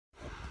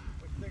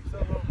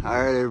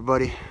Alright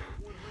everybody,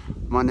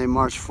 Monday,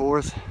 March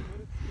 4th.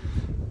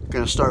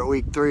 Gonna start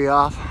week 3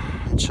 off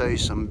and show you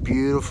some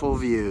beautiful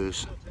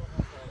views.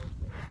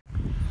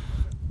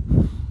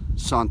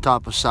 It's on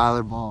top of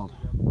Siler Bald.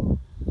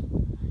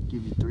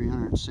 Give you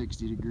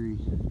 360 degree.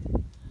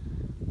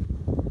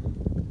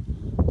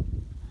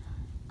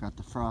 Got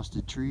the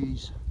frosted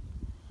trees.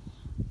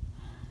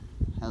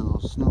 Had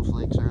little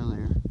snowflakes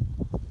earlier.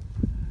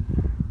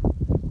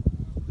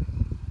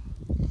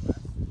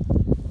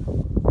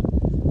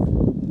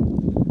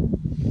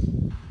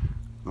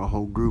 A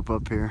whole group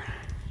up here.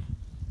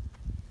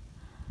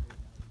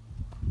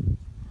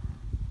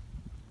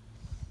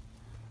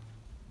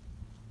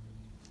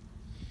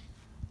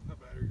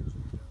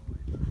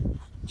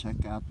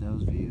 Check out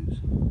those views.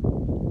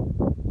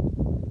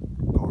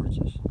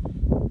 Gorgeous.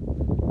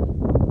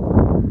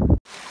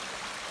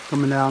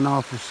 Coming down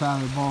off of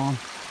Siler Bald.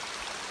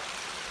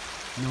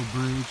 No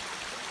bridge.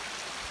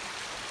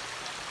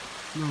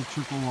 Little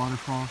trickle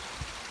waterfall.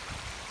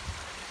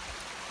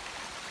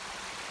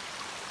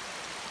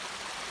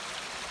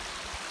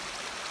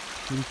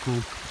 Pretty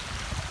cool.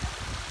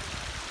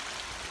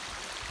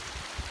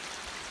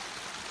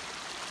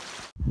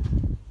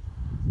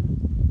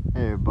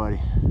 Hey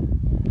everybody,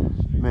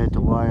 made it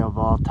to Wild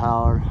Ball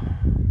Tower.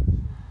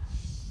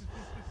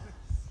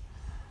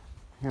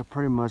 Got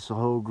pretty much the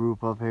whole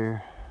group up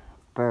here.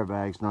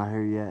 Bearbag's not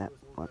here yet,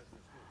 but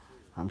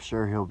I'm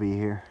sure he'll be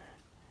here.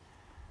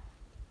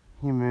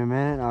 Give me a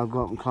minute, I'll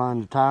go up and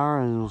climb the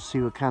tower and we'll see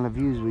what kind of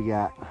views we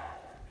got.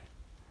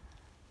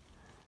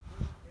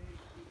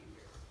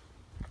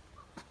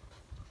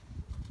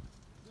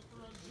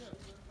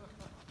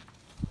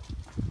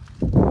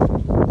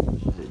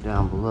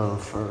 Down below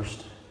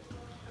first.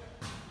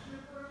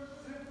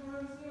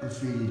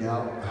 Graffitied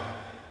out.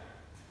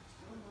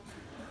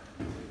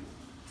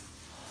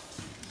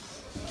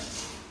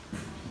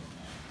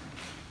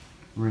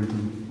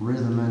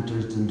 Rhythm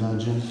enters the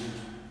dungeon.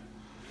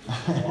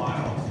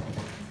 Wow.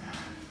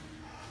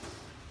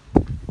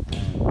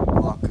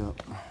 Walk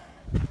up.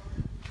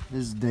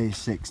 This is day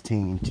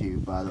 16 too,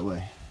 by the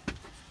way.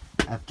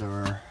 After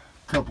a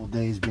couple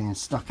days being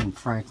stuck in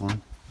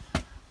Franklin.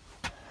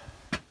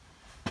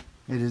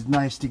 It is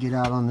nice to get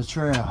out on the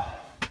trail.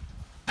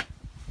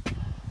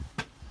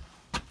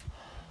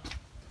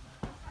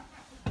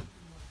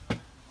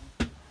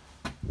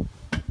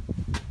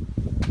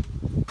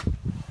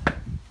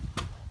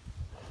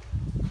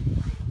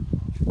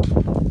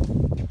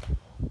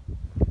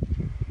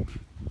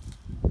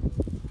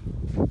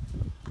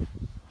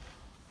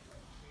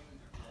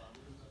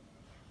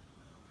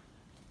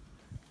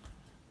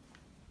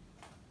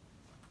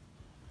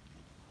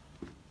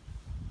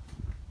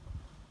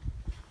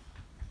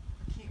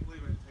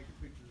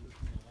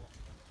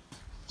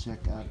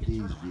 Check out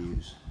these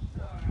views.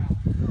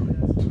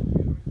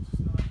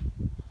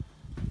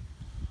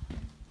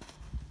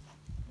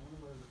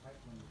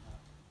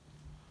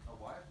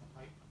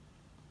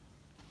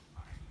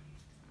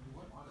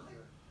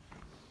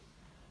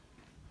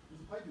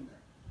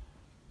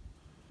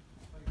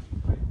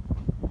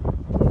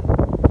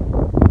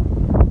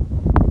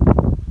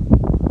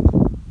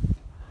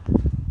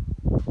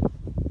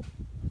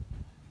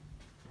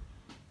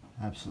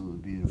 Absolutely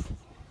beautiful.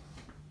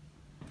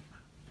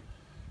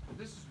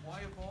 This is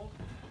why a bald?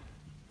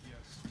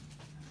 Yes.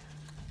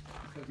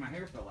 Because my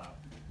hair fell out.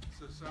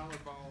 So Siler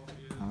Bald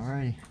is...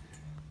 Alrighty.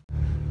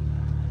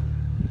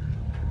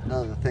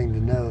 Another thing to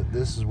note,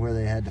 this is where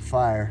they had the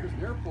fire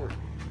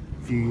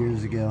a few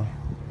years ago.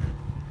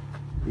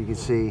 You can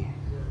see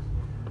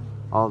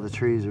all the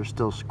trees are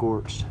still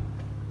scorched.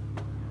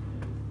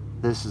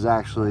 This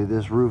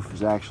roof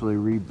is actually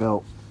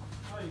rebuilt.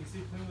 Oh, you can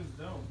see Cleveland's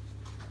dome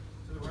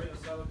to the right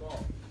of Siler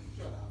Bald.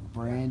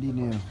 Brandy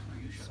new.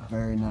 It's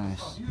very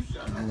nice. Did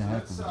a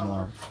heck of a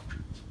job.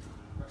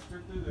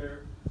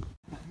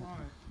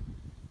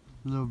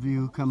 Little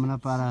view coming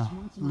up out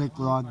of Lick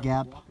Log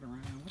Gap,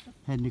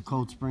 heading to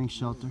Cold Spring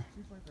Shelter.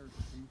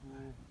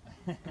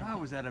 God,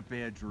 was that a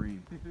bad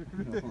dream?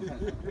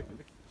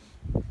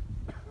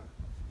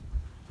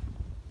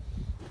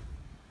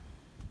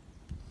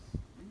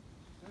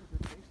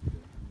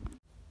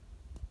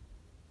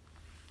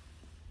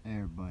 Hey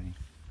everybody,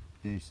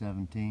 day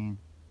 17,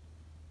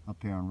 up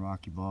here on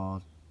Rocky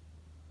Bald.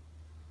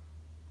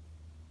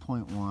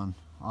 Point 1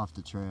 off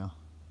the trail.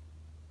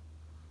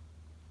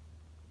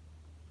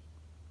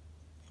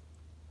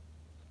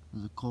 It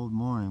was a cold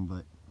morning,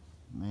 but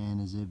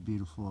man, is it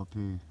beautiful up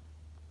here.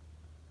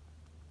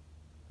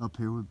 Up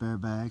here with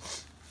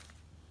Bearbags.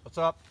 What's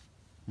up?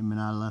 Him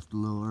and I left a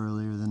little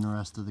earlier than the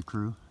rest of the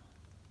crew.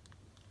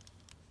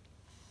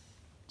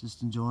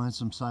 Just enjoying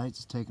some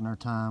sights, taking our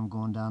time,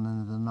 going down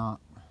into the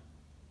knot.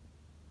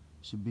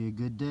 Should be a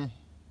good day.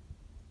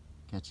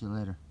 Catch you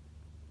later.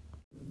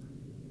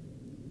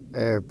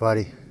 Hey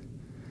everybody,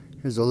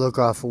 here's a look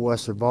off of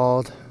Western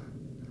Bald.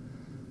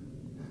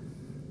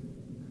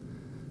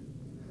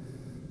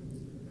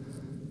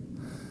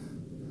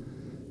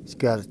 It's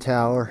got a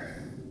tower,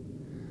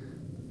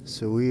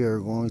 so we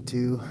are going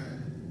to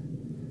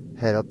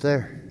head up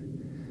there,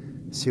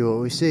 see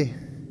what we see.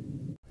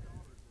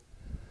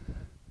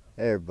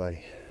 Hey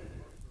everybody,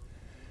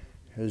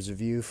 here's a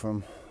view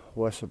from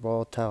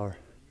Westervall Tower.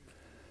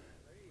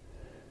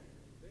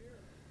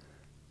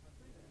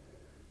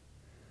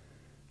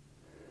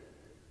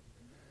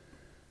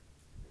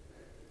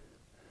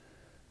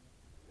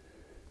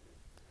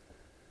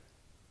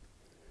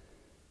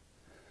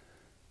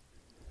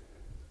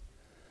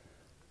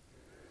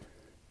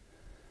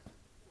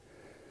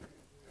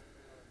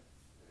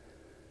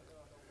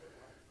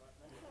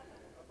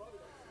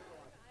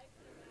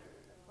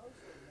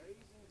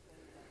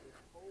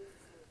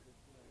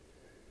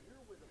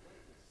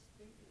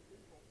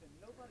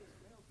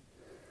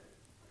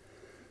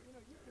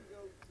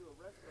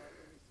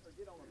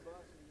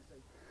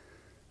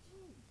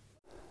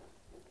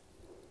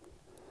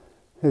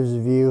 Here's a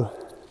view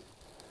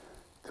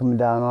coming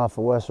down off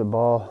of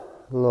Westervall,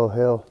 a little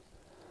hill.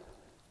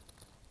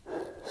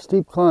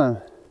 Steep climb,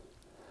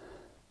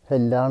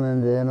 heading down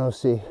into the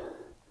NOC.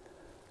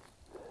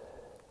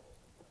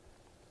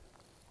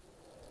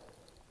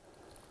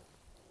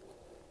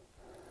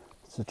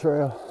 It's a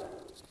trail.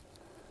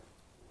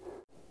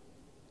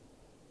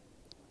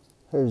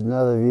 Here's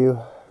another view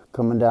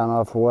coming down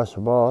off of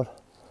Westervall.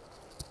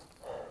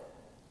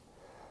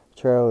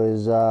 Trail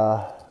is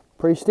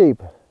pretty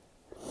steep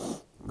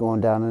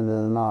going down into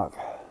the knock,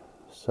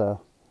 so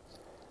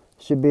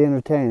should be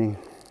entertaining.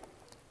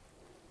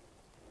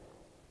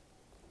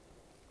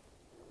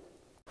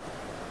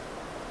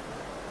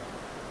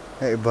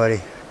 Hey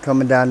buddy,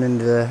 coming down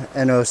into the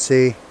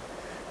NOC,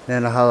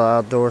 Nantahala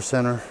Outdoor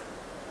Center.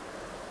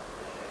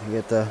 You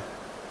get the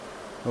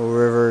little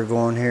river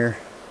going here.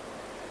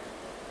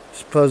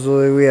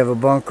 Supposedly we have a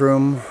bunk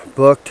room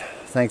booked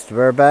thanks to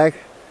Bearbag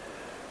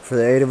for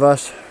the 8 of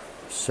us.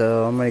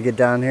 So I'm gonna get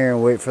down here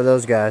and wait for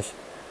those guys.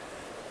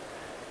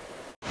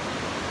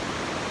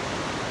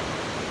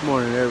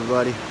 Morning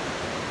everybody,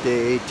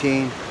 day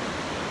 18.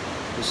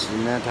 This is the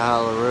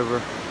Nantahala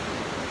River.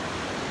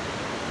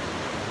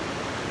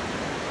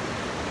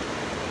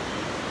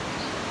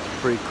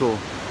 Pretty cool.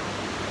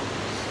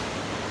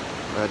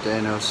 We're at the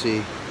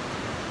NOC.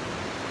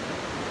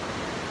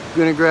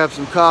 Gonna grab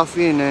some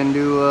coffee and then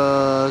do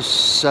a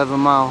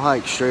 7-mile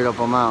hike straight up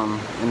a mountain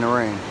in the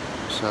rain.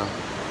 So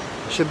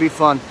should be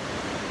fun.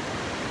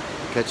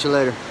 Catch you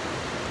later.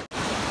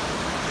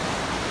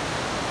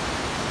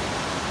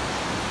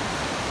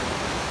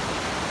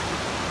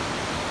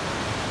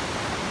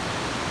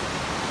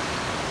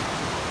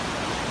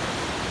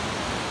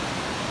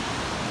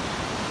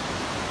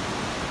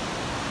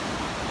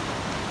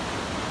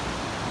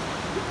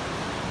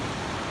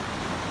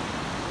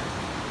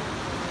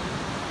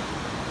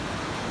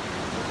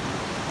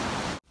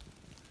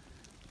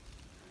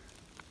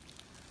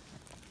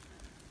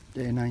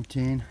 Day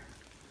 19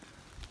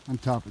 on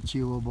top of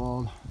Chilo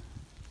Bald.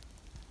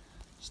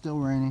 Still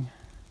raining,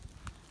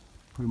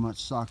 pretty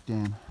much socked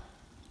in,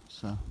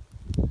 so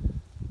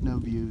no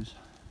views.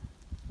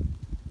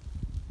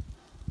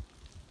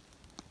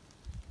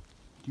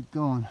 Keep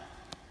going.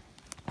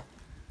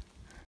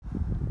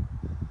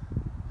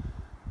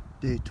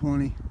 Day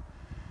 20.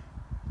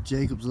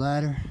 Jacob's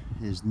Ladder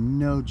is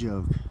no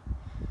joke.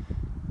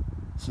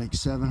 It's like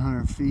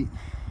 700 feet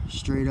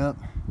straight up.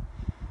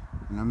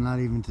 And I'm not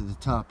even to the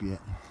top yet.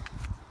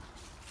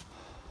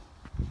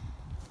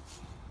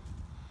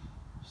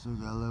 Still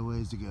got a little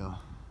ways to go.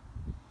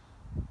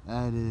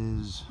 That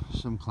is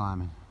some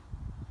climbing.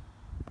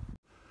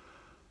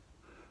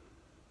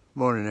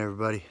 Morning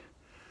everybody.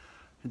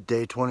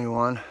 Day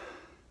 21.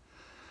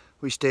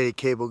 We stayed at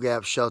Cable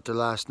Gap Shelter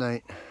last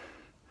night.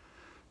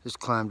 Just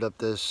climbed up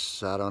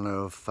this, I don't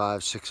know,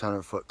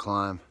 500-600 foot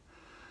climb.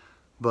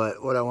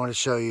 But what I want to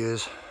show you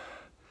is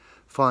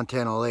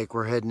Fontana Lake.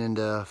 We're heading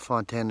into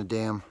Fontana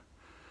Dam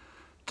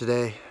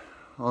today.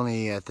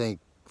 Only I think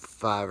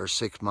 5 or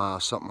 6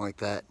 miles, something like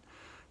that.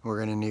 We're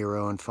gonna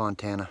Nero in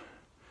Fontana.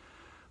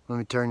 Let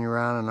me turn you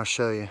around and I'll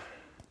show you.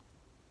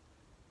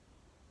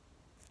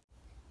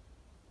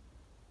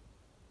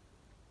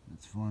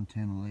 That's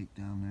Fontana Lake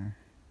down there.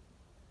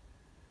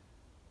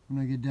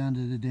 When I get down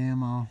to the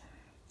dam, I'll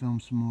film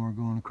some more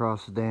going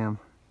across the dam.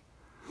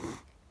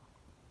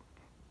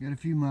 Got a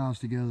few miles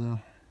to go though.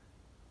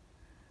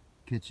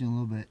 Catch you in a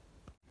little bit.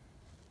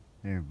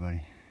 Hey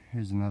everybody,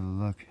 here's another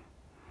look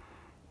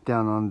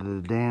down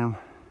onto the dam.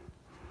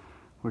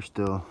 We're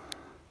still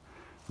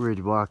ridge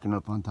walking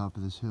up on top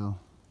of this hill.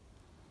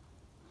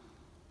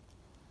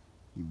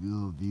 Give you a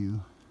little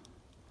view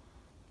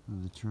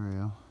of the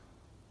trail.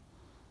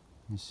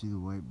 You see the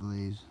white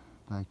blaze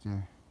back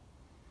there.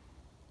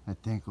 I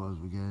think all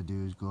we gotta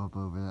do is go up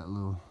over that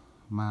little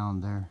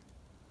mound there,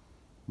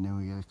 and then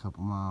we got a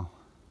couple mile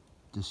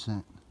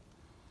descent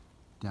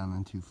down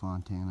into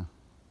Fontana.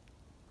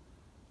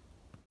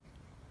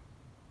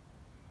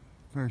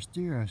 First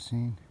deer I've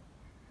seen.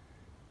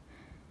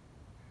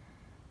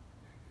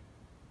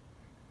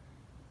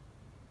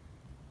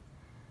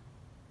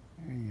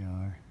 There you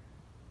are.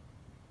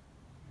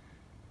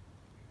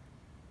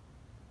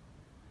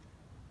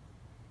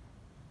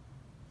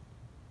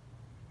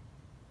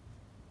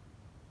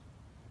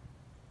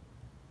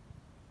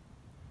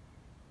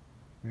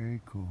 Very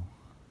cool.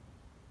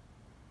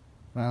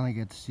 Finally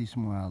got to see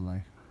some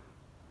wildlife.